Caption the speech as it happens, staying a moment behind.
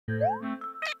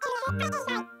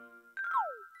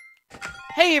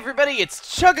Hey everybody, it's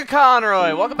Chugga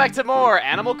Conroy! Welcome back to more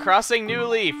Animal Crossing New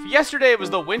Leaf. Yesterday was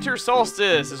the winter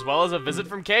solstice, as well as a visit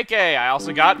from KK. I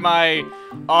also got my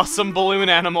awesome balloon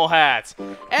animal hat.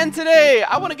 And today,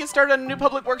 I want to get started on a new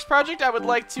public works project. I would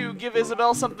like to give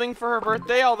Isabelle something for her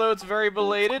birthday, although it's very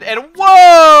belated. And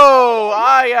whoa!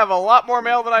 I have a lot more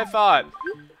mail than I thought.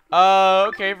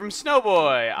 Okay, from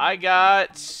Snowboy, I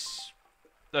got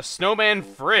the snowman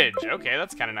fridge. Okay,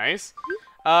 that's kind of nice.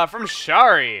 From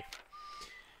Shari.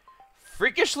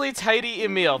 Freakishly tidy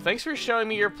Emil, thanks for showing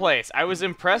me your place. I was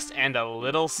impressed and a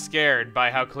little scared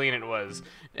by how clean it was.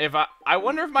 I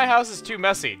wonder if my house is too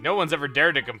messy. No one's ever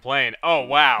dared to complain. Oh,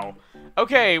 wow.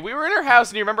 Okay, we were in her house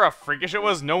and you remember how freakish it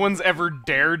was? No one's ever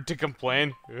dared to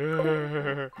complain.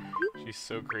 She's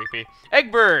so creepy.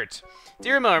 Egbert!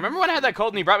 Dear Emil, remember when I had that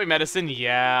cold and you brought me medicine?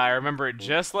 Yeah, I remember it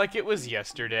just like it was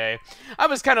yesterday. I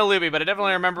was kind of loopy, but I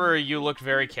definitely remember you looked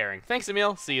very caring. Thanks,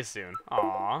 Emil. See you soon.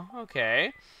 Aw,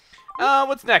 okay.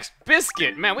 What's next?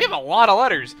 Biscuit! Man, we have a lot of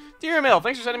letters. Dear Emil,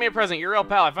 thanks for sending me a present. You're a real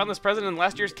pal. I found this present in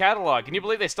last year's catalog. Can you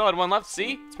believe they still had one left?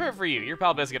 See? It's perfect for you. Your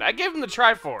pal Biscuit. I gave him the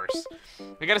Triforce.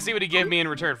 I gotta see what he gave me in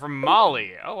return. From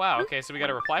Molly. Oh, wow. Okay, so we got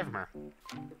a reply from her.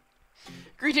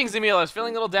 Greetings, Emil. I was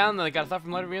feeling a little down, and I got a thought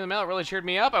from a letter from you in the mail. It really cheered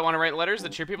me up. I want to write letters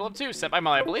that cheer people up, too. Sent by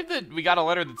Molly. I believe that we got a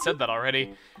letter that said that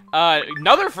already.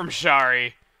 Another from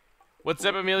Shari. What's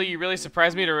up, Emil? You really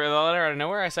surprised me to read the letter out of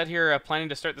nowhere. I sat here planning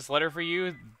to start this letter for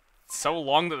you. So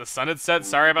long that the sun had set.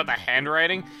 Sorry about the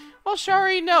handwriting. Well,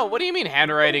 Shari, no. What do you mean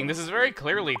handwriting? This is very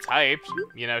clearly typed.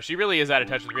 You know, she really is out of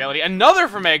touch with reality. Another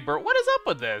from Egbert. What is up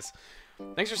with this?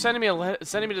 Thanks for sending me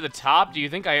to the top. Do you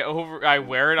think I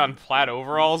wear it on plaid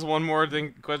overalls? One more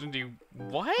question. Do you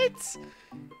what?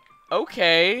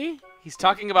 Okay. He's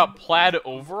talking about plaid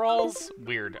overalls?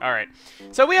 Weird. All right.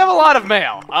 So we have a lot of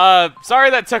mail. Sorry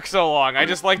that took so long. I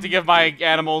just like to give my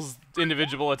animals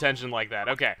individual attention like that.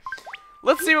 Okay.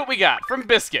 Let's see what we got. From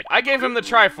Biscuit. I gave him the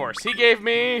Triforce. He gave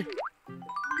me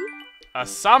a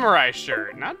samurai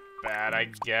shirt. Not bad,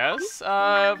 I guess.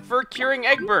 For curing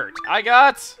Egbert, I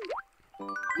got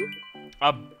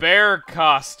a bear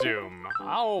costume.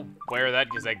 I'll wear that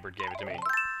because Egbert gave it to me.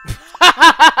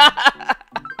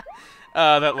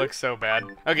 That looks so bad.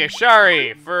 Okay,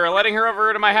 Shari, for letting her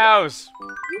over to my house.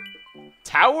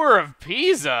 Tower of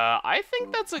Pisa? I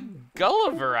think that's a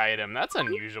Gulliver item. That's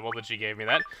unusual that she gave me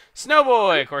that.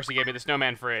 Snowboy! Of course he gave me the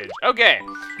snowman fridge. Okay,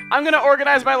 I'm gonna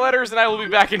organize my letters and I will be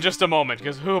back in just a moment,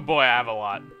 because oh boy, I have a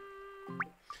lot.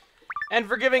 And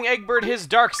for giving Egbert his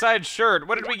dark side shirt,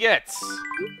 what did we get?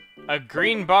 A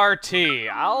green bar tee.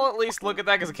 I'll at least look at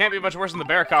that, because it can't be much worse than the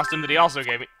bear costume that he also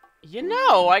gave me. You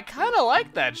know, I kind of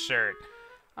like that shirt.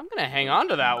 I'm gonna hang on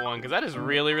to that one, because that is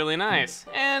really, really nice.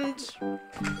 And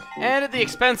at the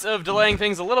expense of delaying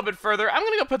things a little bit further, I'm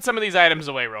gonna go put some of these items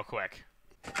away real quick.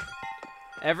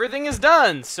 Everything is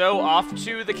done, so off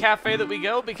to the cafe that we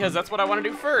go, because that's what I want to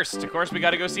do first. Of course, we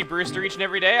gotta go see Brewster each and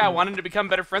every day. I want him to become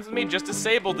better friends with me, just as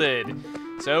Sable did.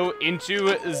 So,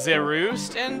 into the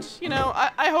Roost, and, you know,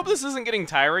 I hope this isn't getting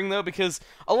tiring, though, because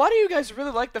a lot of you guys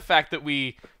really like the fact that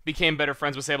we became better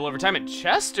friends with Sable over time. And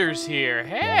Chester's here.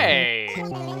 Hey!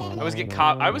 I always get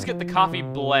the coffee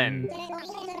blend.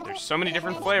 There's so many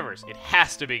different flavors. It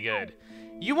has to be good.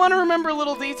 You want to remember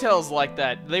little details like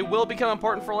that. They will become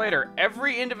important for later.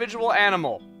 Every individual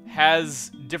animal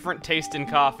has different taste in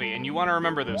coffee, and you want to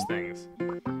remember those things.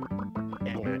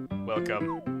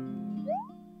 Welcome.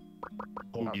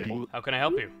 How can I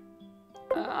help you?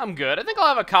 I'm good. I think I'll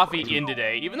have a coffee in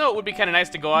today, even though it would be kind of nice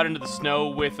to go out into the snow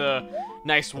with a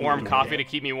nice warm coffee to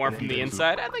keep me warm from the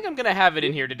inside. I think I'm going to have it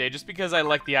in here today just because I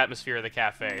like the atmosphere of the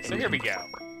cafe. So here we go.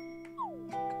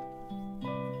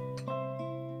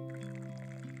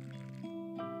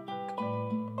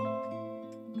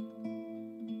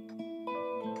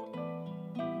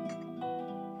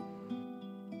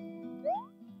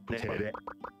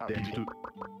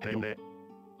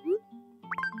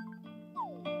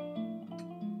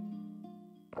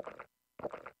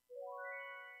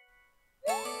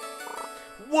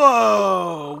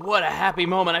 Whoa! What a happy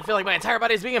moment. I feel like my entire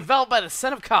body is being enveloped by the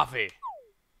scent of coffee.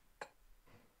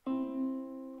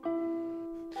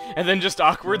 And then just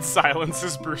awkward silence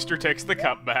as Brewster takes the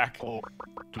cup back.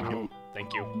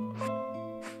 Thank you.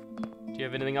 Do you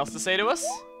have anything else to say to us?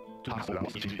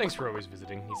 Thanks for always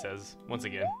visiting, he says, once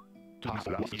again.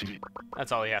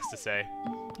 That's all he has to say.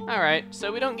 Alright,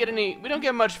 so we don't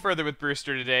get much further with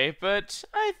Brewster today, but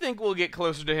I think we'll get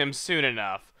closer to him soon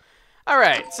enough.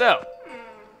 Alright, so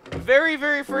very,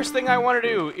 very first thing I want to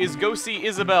do is go see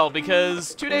Isabelle,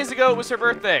 because 2 days ago it was her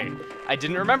birthday. I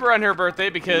didn't remember on her birthday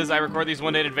because I record these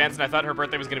 1 day in advance, and I thought her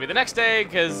birthday was going to be the next day,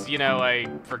 because, you know, I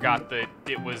forgot that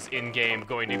it was in-game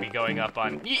going to be going up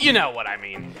on... you know what I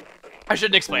mean. I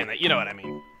shouldn't explain that, you know what I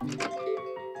mean.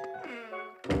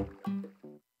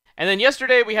 And then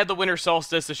yesterday we had the winter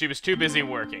solstice, so she was too busy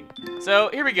working.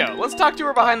 So, here we go. Let's talk to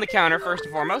her behind the counter first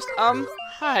and foremost.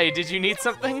 Hi, did you need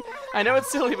something? I know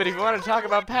it's silly, but if you want to talk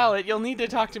about palette, you'll need to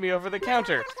talk to me over the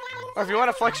counter. Or if you want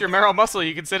to flex your Meryl muscle,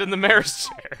 you can sit in the mayor's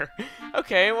chair.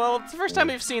 Okay, well, it's the first time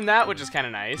we've seen that, which is kind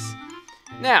of nice.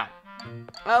 Now,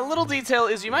 a little detail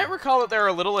is you might recall that there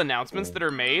are little announcements that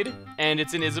are made, and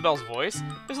it's in Isabelle's voice.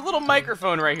 There's a little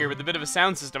microphone right here with a bit of a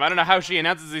sound system. I don't know how she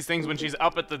announces these things when she's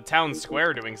up at the town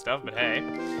square doing stuff, but hey.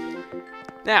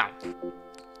 Now,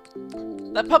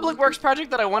 that public works project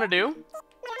that I want to do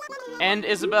and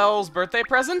Isabelle's birthday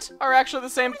present are actually the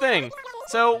same thing.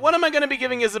 So what am I going to be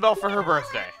giving Isabelle for her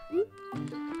birthday?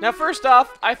 Now, first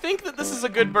off, I think that this is a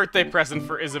good birthday present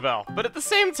for Isabelle, but at the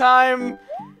same time,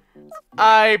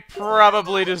 I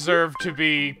probably deserve to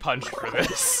be punched for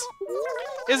this.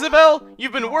 Isabelle,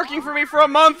 you've been working for me for a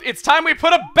month. It's time we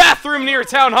put a bathroom near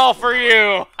Town Hall for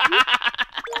you.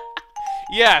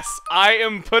 Yes, I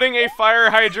am putting a fire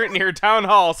hydrant near Town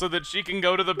Hall so that she can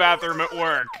go to the bathroom at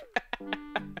work.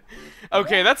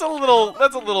 Okay, that's a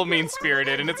little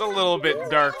mean-spirited, and it's a little bit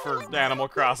dark for Animal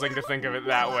Crossing to think of it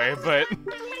that way, but...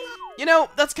 You know,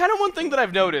 that's kind of one thing that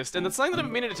I've noticed, and that's something that I've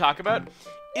been meaning to talk about,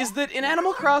 is that in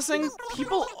Animal Crossing,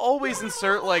 people always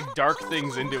insert, like, dark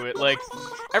things into it. Like,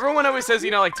 everyone always says, you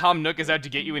know, like, Tom Nook is out to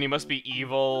get you and he must be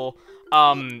evil.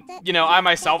 You know, I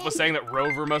myself was saying that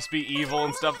Rover must be evil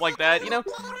and stuff like that. You know,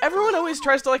 everyone always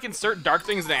tries to, like, insert dark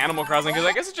things into Animal Crossing, because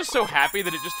I guess it's just so happy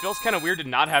that it just feels kind of weird to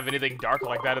not have anything dark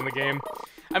like that in the game.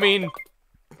 I mean...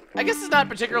 I guess it's not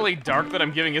particularly dark that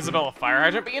I'm giving Isabelle a fire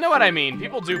hydrant, but you know what I mean.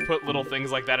 People do put little things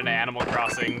like that into Animal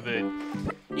Crossing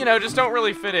that, you know, just don't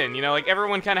really fit in. You know, like,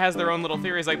 everyone kind of has their own little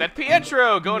theories like that.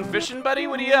 Pietro! Going fishing, buddy?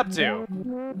 What are you up to?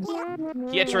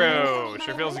 Pietro!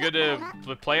 Sure feels good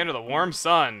to play under the warm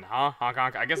sun, huh? Honk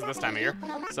honk. I guess at this time of year.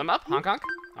 Sum up? Honk honk?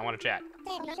 I want to chat.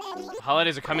 The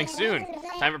holidays are coming soon.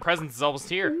 Time for presents is almost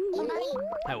here.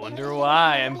 I wonder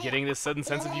why I'm getting this sudden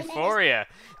sense of euphoria.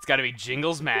 It's gotta be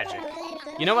Jingle's magic.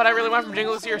 You know what I really want from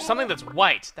Jingle this year? Something that's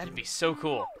white. That'd be so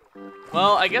cool.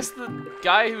 Well, I guess the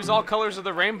guy who's all colors of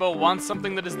the rainbow wants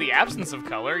something that is the absence of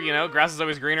color. You know, grass is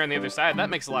always greener on the other side. That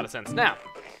makes a lot of sense. Now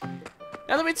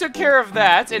that we took care of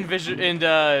that, and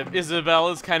Isabelle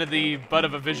is kind of the butt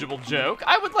of a visual joke,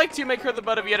 I would like to make her the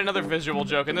butt of yet another visual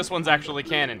joke, and this one's actually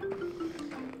canon.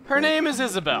 Her name is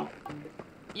Isabelle.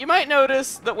 You might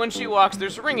notice that when she walks,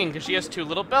 there's ringing because she has two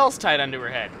little bells tied onto her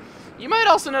head. You might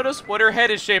also notice what her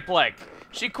head is shaped like.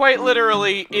 She quite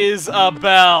literally is a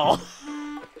bell.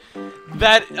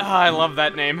 I love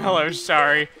that name. Hello,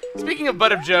 sorry. Speaking of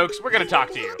butt of jokes, we're gonna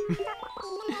talk to you.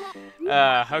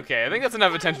 Okay, I think that's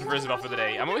enough attention for Isabelle for the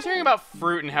day. I'm always hearing about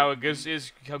fruit and how good it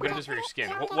is for your skin.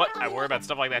 What? I worry about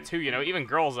stuff like that too, you know, even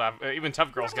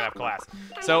tough girls can have class.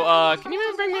 So, can you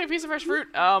maybe bring me a piece of fresh fruit?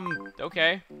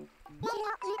 Okay.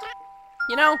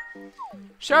 You know,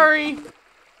 Shari,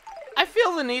 I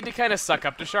feel the need to kind of suck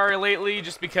up to Shari lately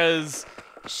just because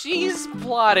she's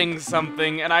plotting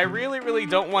something and I really, really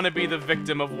don't want to be the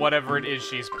victim of whatever it is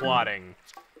she's plotting.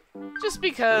 Just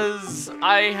because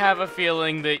I have a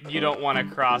feeling that you don't want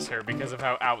to cross her because of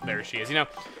how out there she is. You know,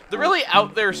 the really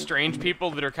out there strange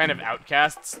people that are kind of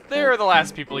outcasts, they're the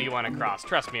last people you want to cross.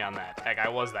 Trust me on that. Heck, I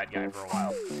was that guy for a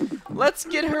while. Let's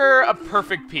get her a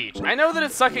perfect peach. I know that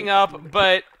it's sucking up,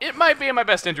 but it might be in my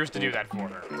best interest to do that for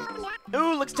her.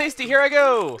 Ooh, looks tasty. Here I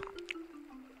go.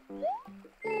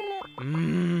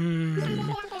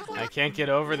 I can't get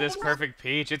over this perfect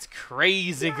peach. It's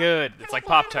crazy good. It's like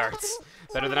Pop-Tarts.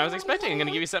 Better than I was expecting. I'm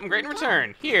gonna give you something great in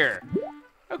return. Here.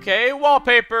 Okay,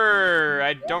 wallpaper.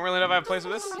 I don't really know if I have a place for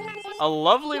this. A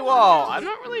lovely wall. I'm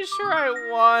not really sure I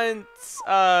want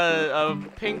a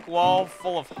pink wall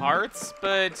full of hearts,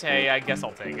 but hey, I guess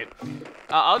I'll take it.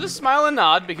 I'll just smile and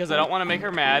nod because I don't want to make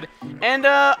her mad. And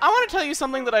I want to tell you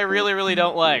something that I really, really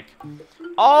don't like.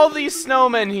 All these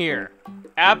snowmen here.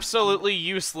 Absolutely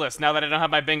useless now that I don't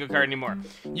have my bingo card anymore.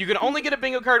 You can only get a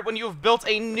bingo card when you have built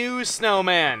a new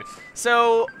snowman.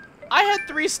 So, I had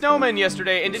 3 snowmen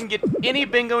yesterday and didn't get any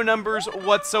bingo numbers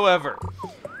whatsoever.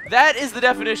 That is the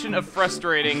definition of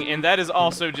frustrating, and that is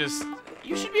also just...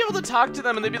 You should be able to talk to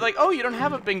them and they'd be like, oh, you don't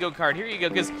have a bingo card, here you go,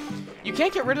 because you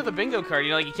can't get rid of the bingo card,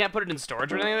 you know, like you can't put it in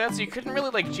storage or anything like that, so you couldn't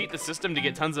really like cheat the system to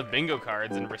get tons of bingo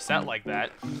cards and reset like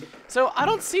that. So I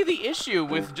don't see the issue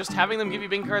with just having them give you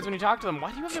bingo cards when you talk to them.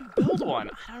 Why do you have to build one?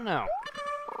 I don't know.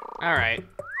 Alright.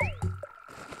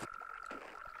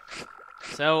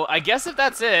 So, I guess if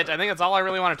that's it, I think that's all I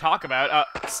really want to talk about.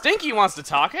 Stinky wants to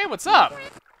talk. Hey, what's up?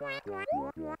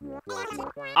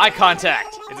 Eye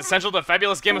contact. It's essential to a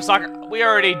fabulous game of soccer. We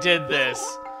already did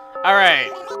this.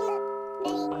 Alright.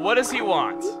 What does he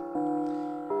want?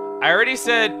 I already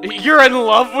said, you're in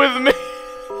love with me?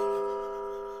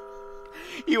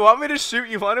 You want me to shoot?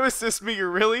 You want to assist me?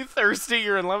 You're really thirsty?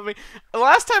 You're in love with me?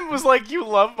 Last time it was like, you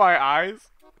love my eyes.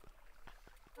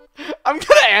 I'm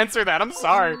gonna answer that, I'm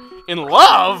sorry. In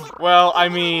love? Well, I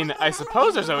mean, I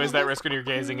suppose there's always that risk when you're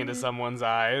gazing into someone's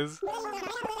eyes.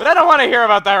 But I don't want to hear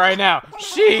about that right now.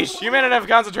 Sheesh, you may not have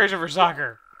concentration for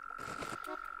soccer.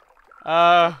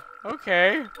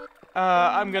 Okay.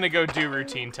 I'm gonna go do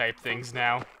routine type things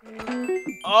now.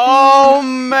 Oh,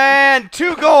 man!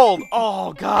 2 gold!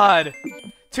 Oh, God.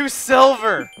 2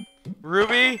 silver.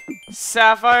 Ruby,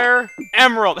 Sapphire,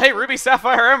 Emerald. Hey, Ruby,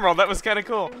 Sapphire, Emerald. That was kind of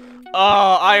cool.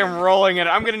 Oh, I am rolling it.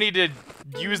 I'm gonna need to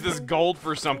use this gold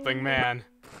for something, man.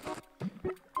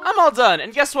 I'm all done,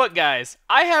 and guess what, guys?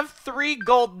 I have 3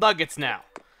 gold nuggets now.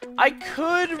 I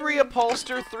could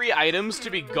reupholster 3 items to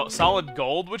be solid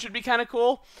gold, which would be kind of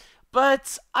cool,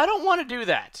 but I don't want to do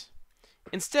that.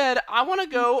 Instead, I want to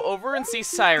go over and see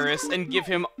Cyrus and give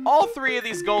him all 3 of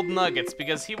these gold nuggets,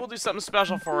 because he will do something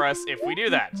special for us if we do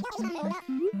that.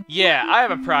 Yeah, I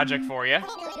have a project for you.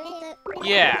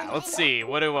 Yeah, let's see,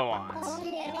 what do I want?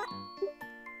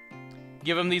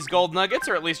 Give him these gold nuggets,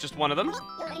 or at least just one of them.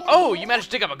 Oh, you managed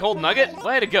to dig up a gold nugget?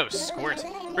 Way to go, Squirt.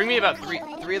 Bring me about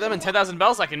three of them and 10,000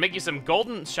 bells, I can make you some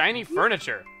golden, shiny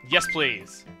furniture. Yes,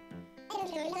 please.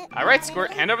 Alright,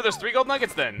 Squirt, hand over those 3 gold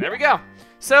nuggets then. There we go.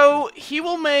 So, he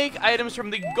will make items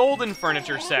from the golden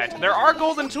furniture set. There are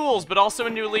golden tools, but also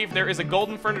in New Leaf, there is a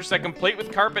golden furniture set complete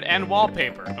with carpet and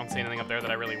wallpaper. I don't see anything up there that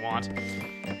I really want.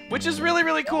 Which is really,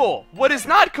 really cool. What is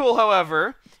not cool,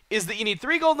 however, is that you need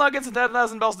 3 gold nuggets and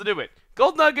 10,000 bells to do it.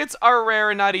 Gold nuggets are rare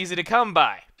and not easy to come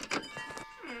by.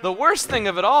 The worst thing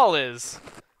of it all is,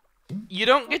 you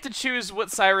don't get to choose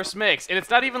what Cyrus makes, and it's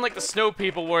not even like the Snow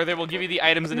People where they will give you the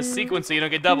items in a sequence so you don't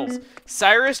get doubles.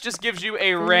 Cyrus just gives you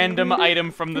a random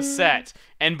item from the set,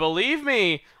 and believe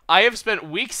me, I have spent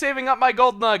weeks saving up my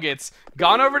gold nuggets,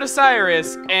 gone over to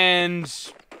Cyrus, and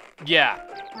yeah,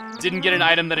 didn't get an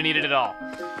item that I needed at all.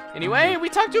 Anyway, we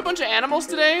talked to a bunch of animals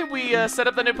today. We set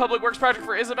up the new public works project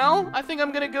for Isabelle. I think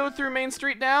I'm gonna go through Main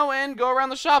Street now and go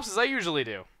around the shops as I usually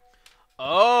do.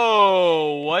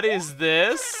 Oh, what is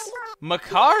this?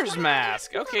 Makar's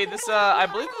mask. Okay, this, I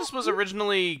believe this was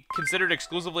originally considered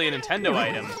exclusively a Nintendo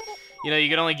item. You know, you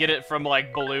could only get it from,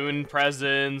 like, balloon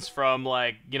presents, from,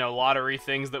 like, you know, lottery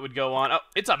things that would go on. Oh,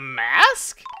 it's a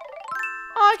mask?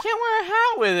 Oh, I can't wear a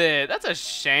hat with it. That's a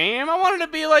shame. I wanted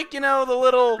to be like, you know, the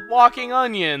little walking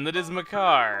onion that is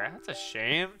Makar. That's a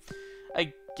shame.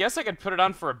 I guess I could put it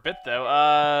on for a bit,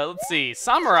 though. Let's see.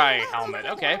 Samurai helmet.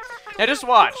 Okay. Now, just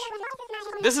watch.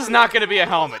 This is not going to be a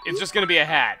helmet. It's just going to be a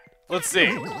hat. Let's see.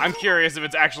 I'm curious if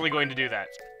it's actually going to do that.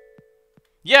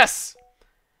 Yes!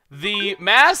 The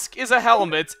mask is a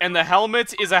helmet, and the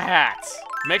helmet is a hat.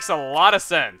 Makes a lot of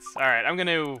sense. Alright, I'm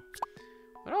gonna... What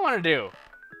do I want to do?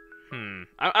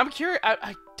 I'm curious.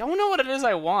 I don't know what it is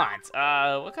I want.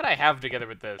 What could I have together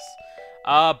with this?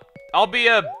 I'll be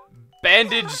a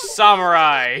bandaged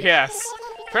samurai, yes.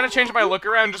 Trying to change my look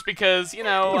around just because, you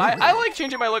know, I like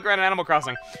changing my look around in Animal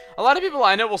Crossing. A lot of people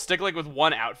I know will stick, like, with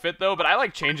one outfit, though, but I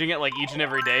like changing it, like, each and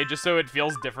every day just so it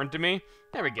feels different to me.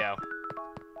 There we go.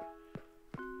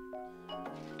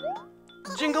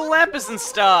 Jingle lamp is in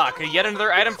stock. Yet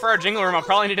another item for our jingle room. I'll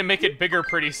probably need to make it bigger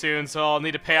pretty soon, so I'll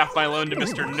need to pay off my loan to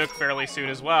Mr. Nook fairly soon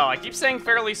as well. I keep saying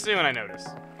fairly soon, I notice.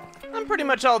 I'm pretty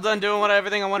much all done doing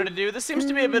everything I wanted to do. This seems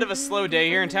to be a bit of a slow day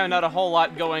here in town, not a whole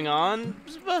lot going on.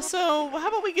 So, how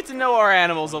about we get to know our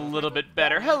animals a little bit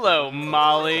better? Hello,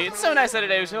 Molly. It's so nice out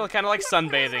today. We feel kind of like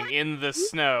sunbathing in the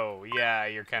snow. Yeah,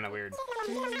 you're kind of weird.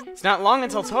 It's not long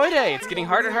until Toy Day. It's getting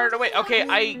harder and harder to wait.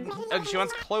 Okay, she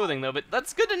wants clothing, though, but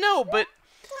that's good to know, but...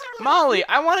 Molly,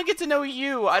 I want to get to know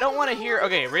you. I don't want to hear...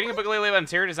 Okay, reading a book lately about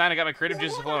interior design, I got my creative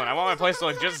juices flowing. I want my place to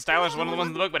look just as stylish as one of the ones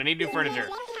in the book, but I need new furniture.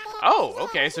 Oh,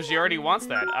 okay, so she already wants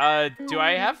that. Do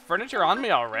I have furniture on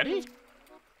me already?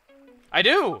 I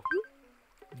do!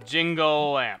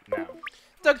 Jingle lamp, no.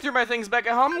 Dug through my things back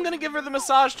at home, I'm gonna give her the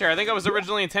massage chair. I think I was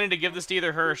originally intended to give this to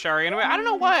either her or Shari. Anyway, I don't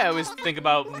know why I always think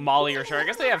about Molly or Shari. I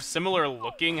guess they have similar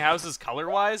looking houses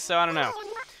color-wise, so I don't know.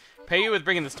 Pay you with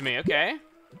bringing this to me, okay.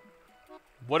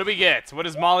 What do we get? What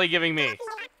is Molly giving me?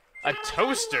 A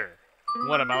toaster.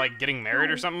 What, am I, like, getting married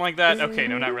or something like that? Okay,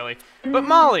 no, not really. But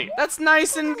Molly, that's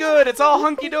nice and good. It's all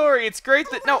hunky-dory. It's great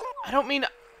that... No, I don't mean...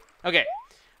 Okay.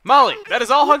 Molly, that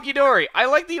is all hunky-dory. I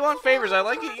like that you want favors. I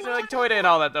like it, you know, like Toy Day and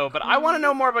all that, though. But I want to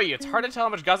know more about you. It's hard to tell how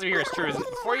much gossip you hear is true.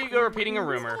 Before you go repeating a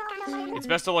rumor, it's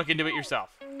best to look into it yourself.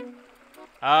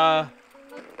 I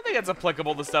think that's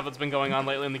applicable to stuff that's been going on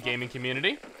lately in the gaming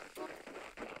community.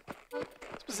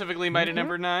 Specifically, Mighty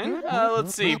Number 9.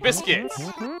 Let's see. Biscuits.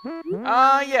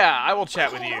 Yeah, I will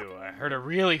chat with you. I heard a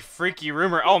really freaky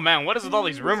rumor. Oh, man, what is with all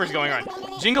these rumors going on?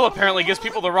 Jingle apparently gives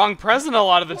people the wrong present a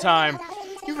lot of the time.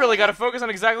 You've really got to focus on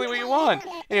exactly what you want.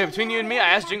 Anyway, between you and me, I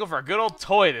asked Jingle for a good old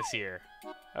toy this year.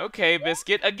 Okay,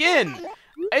 Biscuit. Again!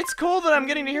 It's cool that I'm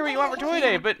getting to hear what you want for Toy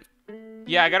Day, but...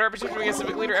 Yeah, I got a reputation for being a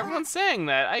civic leader. Everyone's saying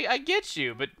that. I get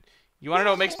you, but... You want to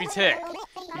know what makes me tick?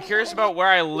 You're curious about where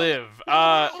I live.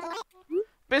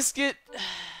 Biscuit...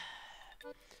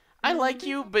 I like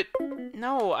you, but...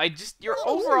 No, you're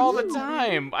over all the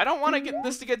time. I don't want to get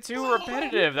this to get too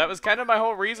repetitive. That was kind of my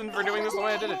whole reason for doing this the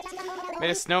way I did it. Made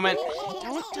a snowman...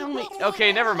 Don't tell me...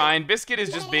 Okay, never mind. Biscuit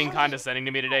is just being condescending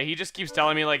to me today. He just keeps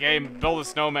telling me, like, hey, build a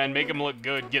snowman, make him look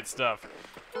good, get stuff.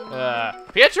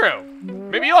 Pietro!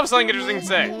 Maybe you'll have something interesting to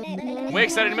say. I'm way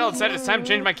excited to mail decided it's time to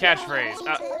change my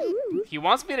catchphrase. He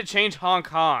wants me to change honk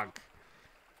honk.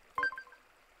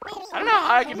 I don't know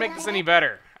how I can make this any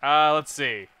better. Let's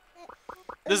see.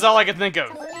 This is all I can think of.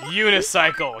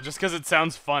 Unicycle, just because it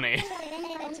sounds funny.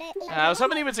 I was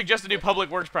hoping he would suggest a new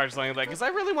public works project or something like that, because I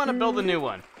really want to build a new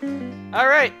one.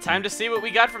 Alright, time to see what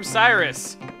we got from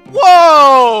Cyrus.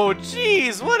 Whoa!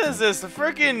 Jeez, what is this? A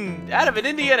freaking out of an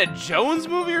Indiana Jones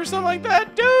movie or something like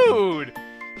that? Dude!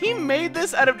 He made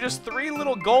this out of just 3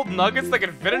 little gold nuggets that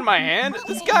could fit in my hand?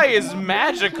 This guy is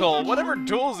magical. Whatever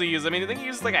tools he uses. I mean, I think he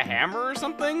uses like a hammer or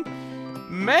something?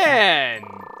 Man!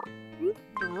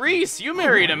 Reese, you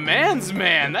married a man's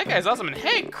man. That guy's awesome. And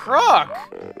hey, Croc!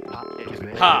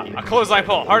 Ha! A clothesline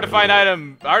pull. Hard to find an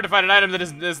item that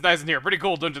is nice in here. Pretty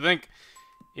cool, don't you think?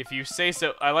 If you say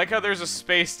so. I like how there's a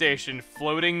space station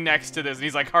floating next to this, and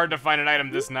he's like, hard to find an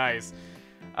item this nice.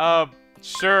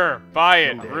 Sure, buy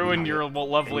it. Ruin your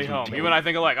lovely home. You and I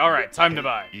think alike. Alright, time to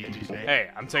buy. Hey,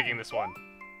 I'm taking this one.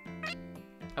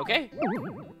 Okay.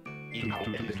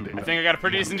 I think I got a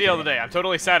pretty decent deal today. I'm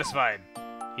totally satisfied.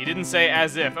 He didn't say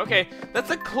as if. Okay, that's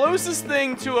the closest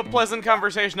thing to a pleasant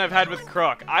conversation I've had with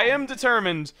Croc. I am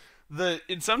determined that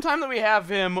in some time that we have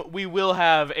him, we will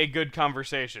have a good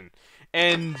conversation.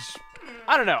 And,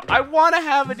 I don't know, I want to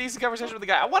have a decent conversation with the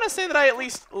guy. I want to say that I at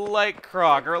least like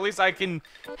Croc, or at least I can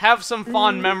have some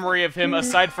fond memory of him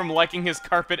aside from liking his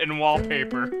carpet and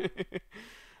wallpaper.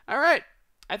 Alright,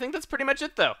 I think that's pretty much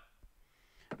it though.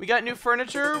 We got new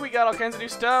furniture, we got all kinds of new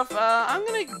stuff. I'm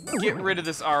gonna get rid of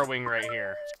this R-Wing right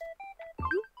here.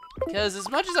 Because as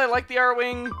much as I like the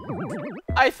R-Wing,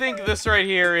 I think this right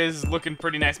here is looking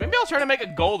pretty nice. Maybe I'll try to make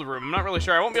a gold room. I'm not really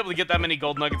sure. I won't be able to get that many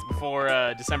gold nuggets before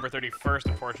December 31st,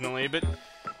 unfortunately. But,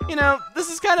 you know, this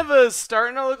is kind of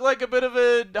starting to look like a bit of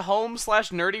a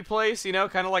home/nerdy place, you know,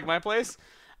 kind of like my place.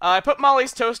 I put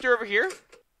Molly's toaster over here,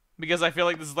 because I feel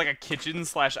like this is like a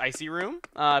kitchen/icy room.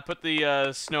 I put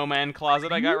the snowman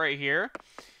closet I got right here.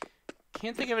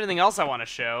 Can't think of anything else I want to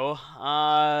show.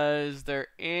 Is there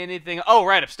anything? Oh,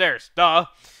 right, upstairs. Duh.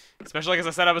 Especially because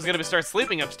I said I was going to start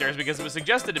sleeping upstairs because it was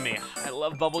suggested to me. I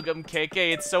love Bubblegum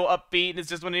KK. It's so upbeat. It's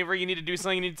just whenever you need to do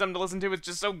something, you need something to listen to. It's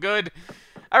just so good.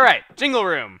 All right, Jingle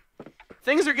Room.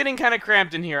 Things are getting kind of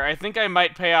cramped in here. I think I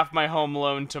might pay off my home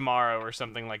loan tomorrow or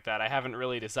something like that. I haven't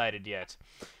really decided yet.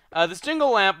 This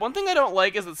Jingle lamp, one thing I don't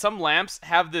like is that some lamps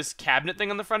have this cabinet thing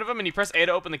on the front of them, and you press A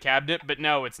to open the cabinet, but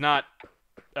no, it's not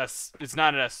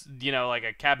you know, like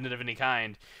a cabinet of any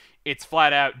kind. It's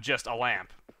flat out just a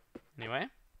lamp. Anyway.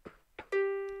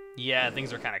 Yeah,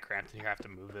 things are kind of cramped in here. I have to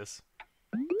move this.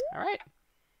 Alright.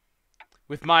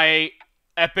 With my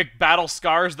epic battle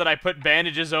scars that I put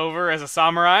bandages over as a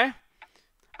samurai,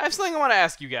 I have something I want to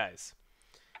ask you guys.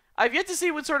 I've yet to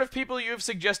see what sort of people you have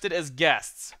suggested as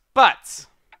guests, but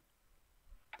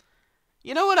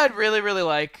you know what I'd really, really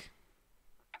like?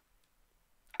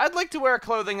 I'd like to wear a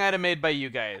clothing item made by you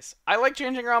guys. I like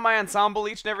changing around my ensemble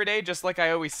each and every day, just like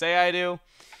I always say I do.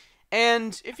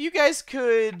 And if you guys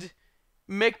could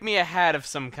make me a hat of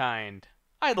some kind,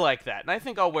 I'd like that. And I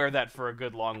think I'll wear that for a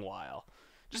good long while.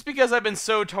 Just because I've been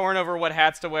so torn over what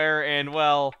hats to wear, and,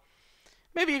 well,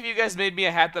 maybe if you guys made me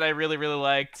a hat that I really, really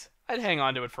liked, I'd hang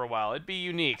on to it for a while. It'd be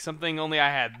unique. Something only I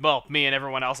had. Well, me and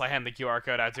everyone else I hand the QR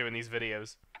code out to in these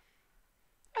videos.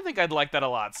 I think I'd like that a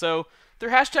lot. So,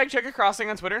 through hashtag #CheckACrossing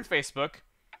on Twitter and Facebook,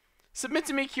 submit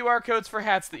to me QR codes for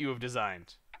hats that you have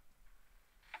designed.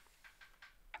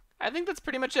 I think that's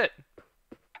pretty much it.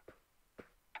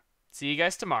 See you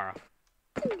guys tomorrow.